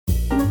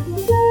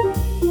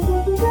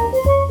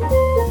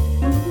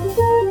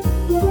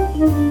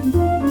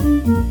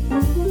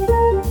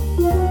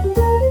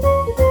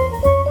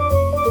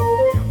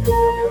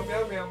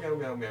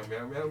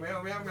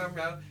meow, meow,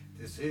 meow.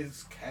 This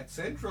is Cat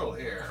Central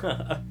here.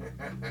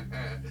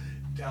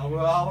 Tell them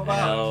all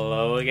about it.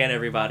 Hello again,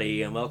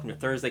 everybody, and welcome to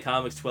Thursday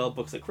Comics 12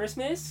 Books of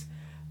Christmas,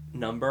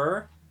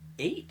 number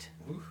 8.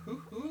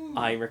 Woo-hoo-hoo.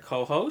 I'm your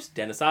co-host,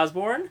 Dennis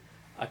Osborne,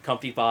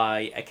 accompanied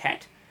by a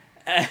cat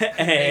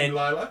Named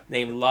Lila.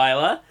 named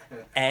Lila,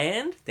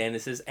 and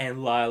Dennis's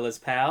and Lila's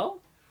pal.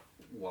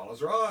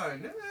 Wallace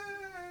Ryan.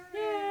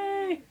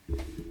 Yay!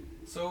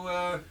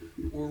 So,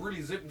 we're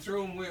really zipping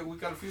through them. We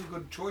got a few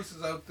good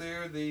choices out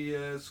there.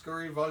 The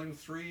Scurry Volume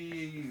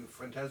 3,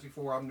 Fantastic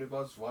Four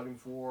Omnibus Volume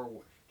 4,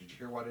 Did You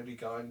Hear What Eddie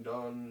Gein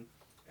Done?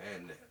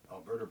 And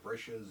Alberto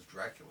Brescia's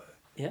Dracula.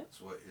 Yeah.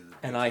 That's what is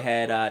And I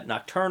had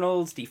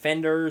Nocturnals,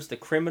 Defenders, The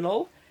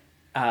Criminal,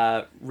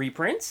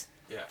 reprints,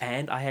 Yeah.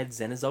 and I had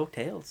Xenozoic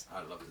Tales.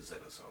 I love the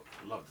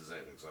Xenozoic. Love the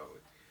Xenozoic.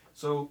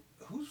 So,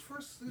 who's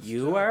first this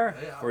You time? are,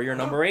 Yeah, for your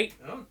number 8.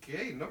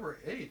 Okay, number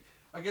 8.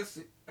 I guess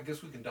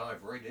we can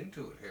dive right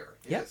into it here.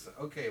 Yep. Yes.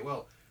 Okay.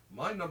 Well,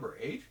 my number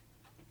 8,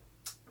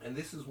 and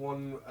this is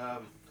one.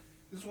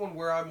 This is one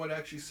where I might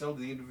actually sell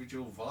the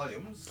individual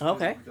volumes.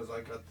 Okay. Because I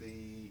got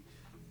the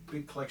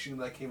big collection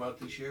that came out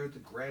this year, the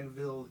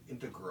Granville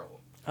Integral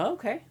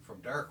Okay. from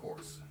Dark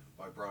Horse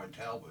by Brian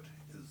Talbot.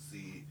 Is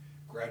the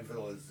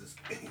Granville is this?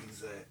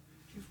 He's a.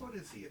 Geez, what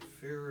is he? A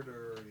ferret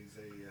or he's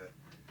a?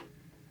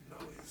 No,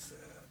 he's.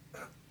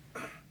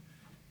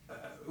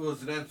 It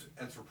was an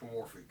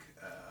anthropomorphic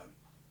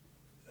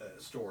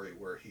story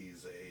where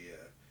he's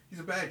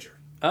a badger,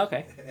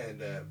 Okay.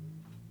 and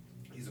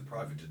he's a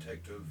private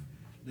detective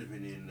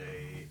living in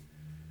a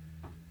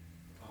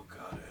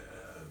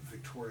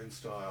Victorian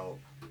style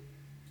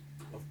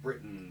of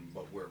Britain,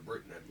 but where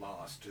Britain had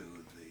lost to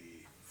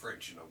the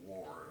French in a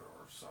war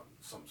or some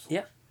sort.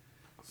 Yeah.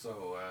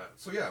 So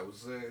yeah, it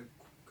was,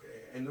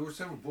 and there were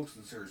several books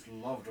in the series.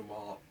 Loved them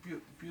all,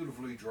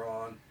 beautifully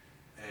drawn,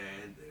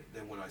 and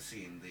then when I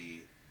seen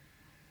the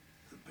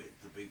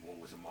big one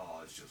with them all,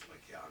 it's just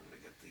like, yeah, I'm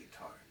gonna get the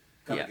entire,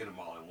 gotta get them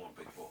all in one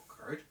big book,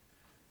 right?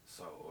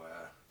 So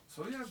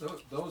yeah,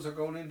 those are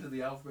going into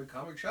the Alphabet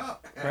Comic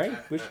Shop. Right.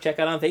 We should check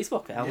out on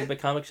Facebook, Alphabet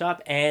Comic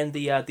Shop, and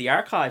the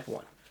archive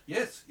one,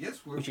 Yes,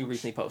 which you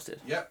recently posted.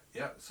 Yeah.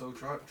 So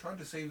trying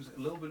to save a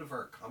little bit of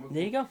our comic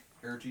There you book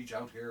go. heritage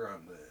out here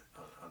on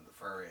the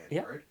far end,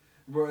 Yep. right?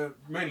 We're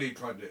mainly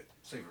trying to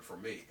save it for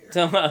me here.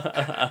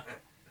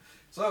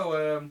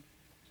 So,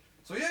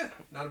 So yeah,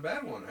 not a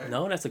bad one. Hey?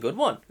 no, that's a good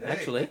one, Hey.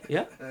 actually.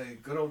 Yeah. Hey,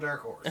 good old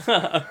Dark Horse.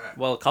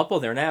 Well, a couple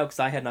there now, because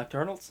I had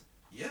Nocturnals.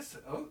 Yes.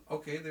 Oh,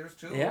 okay. There's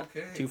two. Yeah.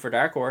 Okay. 2 for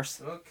Dark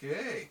Horse.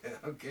 Okay.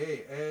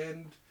 Okay.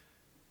 And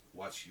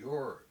what's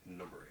your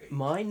number 8?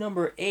 My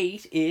number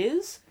 8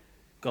 is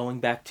going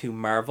back to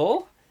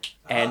Marvel,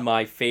 and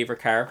my favorite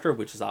character,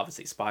 which is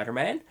obviously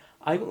Spider-Man.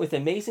 I went with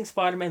Amazing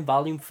Spider-Man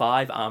Volume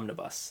 5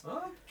 Omnibus.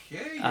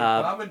 Okay. You're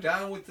bombing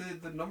down with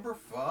the number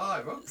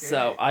 5. Okay.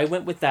 So I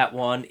went with that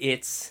one.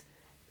 It's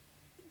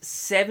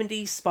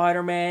 70s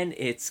Spider-Man.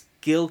 It's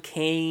Gil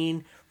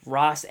Kane,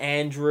 Ross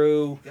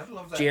Andrew, Gotta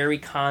love that. Jerry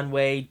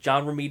Conway,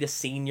 John Romita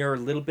Sr., a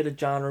little bit of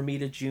John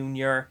Romita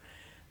Jr.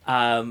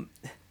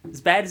 As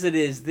bad as it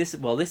is, this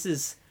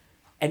is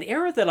an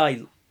era that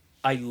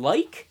I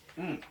like,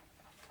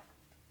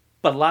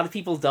 but a lot of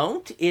people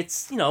don't.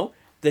 It's,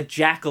 the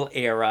Jackal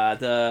era,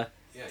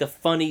 the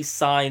funny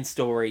science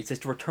stories.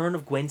 It's the return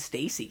of Gwen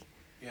Stacy,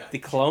 the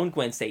clone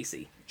Gwen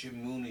Stacy.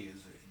 Jim Mooney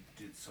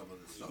did some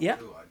of the stuff Yeah.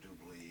 too, I do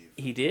believe.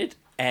 He did,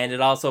 and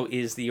it also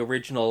is the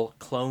original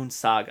Clone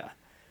Saga.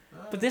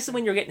 But this is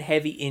when you're getting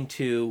heavy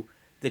into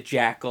the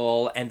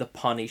Jackal and the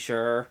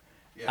Punisher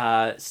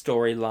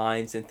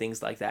storylines and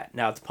things like that.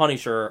 Now, the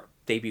Punisher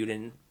debuted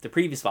in the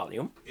previous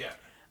volume. Yeah.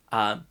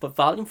 But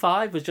Volume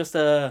 5 was just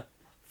a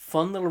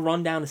fun little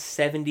rundown of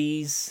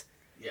 70s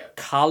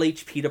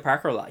college Peter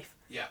Parker life.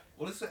 Yeah.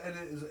 Well,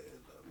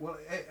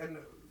 and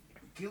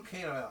Gil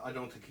Kane, I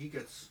don't think he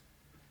gets.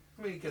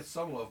 I mean, he gets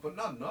some love, but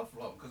not enough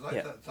love, because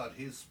I thought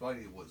his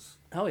Spidey was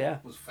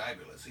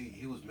fabulous.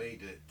 He was made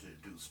to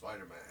do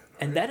Spider-Man.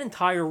 Right? And that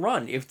entire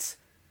run, it's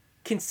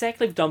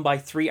consecutive, done by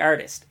 3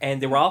 artists,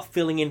 and they were all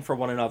filling in for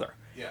one another.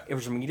 Yeah. It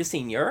was Romita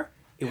Sr.,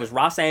 it was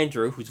Ross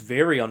Andrew, who's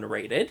very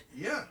underrated,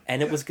 Yeah.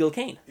 and it was Gil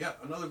Kane. Yeah,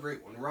 another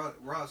great one.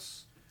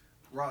 Ross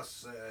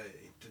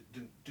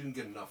didn't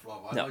get enough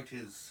love. I No. liked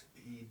his.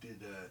 He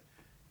did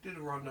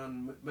a run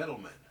on Metal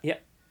Men. Yeah.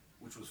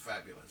 Which was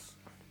fabulous,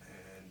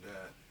 and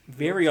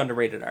Very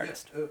underrated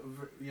artist.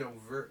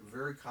 very,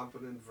 very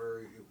competent,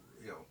 very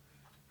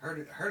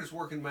hardest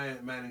working man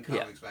in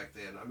comics back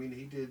then. I mean,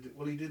 he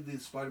did the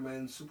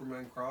Spider-Man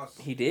Superman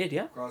He did,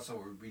 yeah.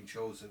 crossover being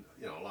chosen,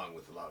 along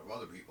with a lot of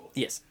other people.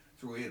 Yes.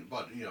 Threw in,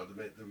 but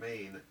the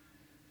main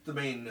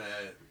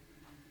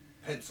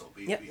pencil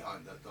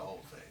behind the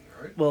whole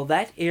thing, right? Well,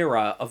 that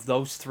era of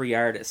those 3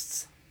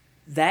 artists,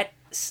 that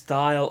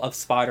style of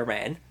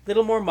Spider-Man,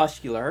 little more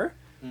muscular,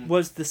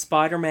 was the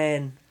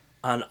Spider-Man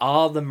on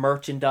all the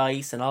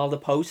merchandise and all the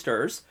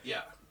posters.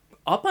 Yeah.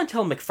 Up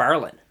until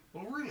McFarlane.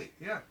 Well, really,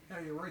 yeah,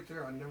 you're right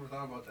there. I never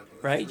thought about that.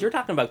 But Right? true. You're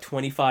talking about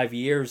 25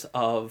 years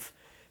of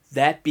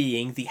that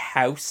being the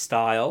house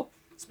style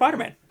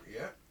Spider-Man.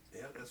 Yeah,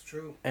 That's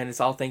true. And it's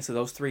all thanks to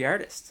those three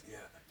artists. Yeah.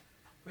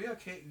 But yeah,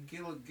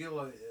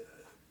 Gil,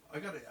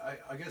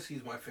 I guess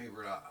he's my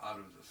favorite out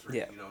of the three.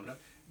 Yeah. You know,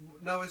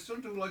 now I still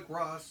do like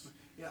Ross.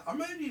 Yeah, I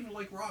might even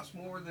like Ross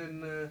more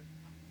than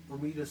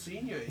Romita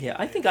Senior. Yeah,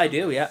 I think I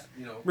do. Yeah,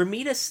 you know,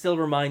 Romita still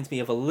reminds me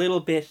of a little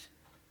bit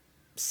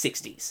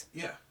 60s.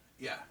 Yeah,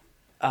 yeah.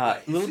 A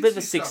little bit of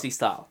a 60s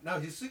style. Now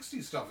his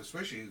 60s stuff,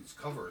 especially his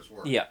covers,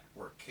 were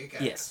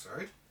kick-ass, Yes.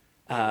 right?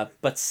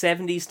 But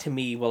 70s to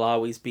me will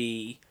always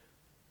be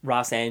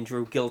Ross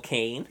Andrew, Gil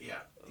Kane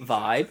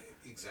vibe.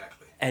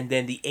 Exactly. And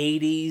then the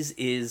 80s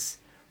is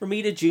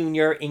Romita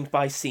Jr., inked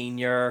by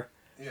Senior.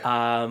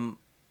 Yeah.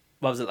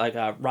 What was it, like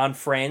Ron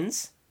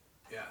Friends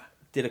Yeah.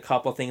 did a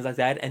couple things like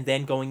that. And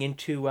then going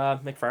into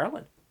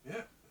McFarlane.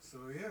 Yeah. So,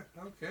 yeah.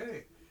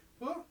 Okay.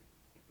 Well,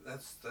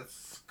 that's a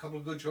couple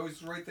of good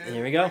choices right there.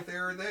 There we go. Right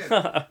there and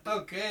then.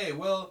 Okay.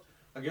 Well,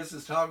 I guess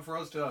it's time for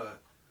us to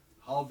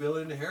haul Bill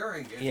in here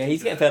and get... Yeah,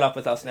 he's getting fed up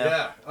with us now.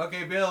 Yeah.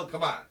 Okay, Bill,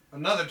 come on.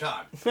 Another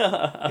time.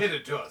 Hit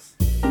it to us.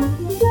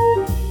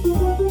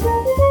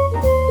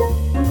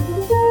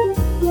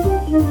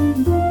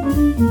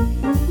 Thank you.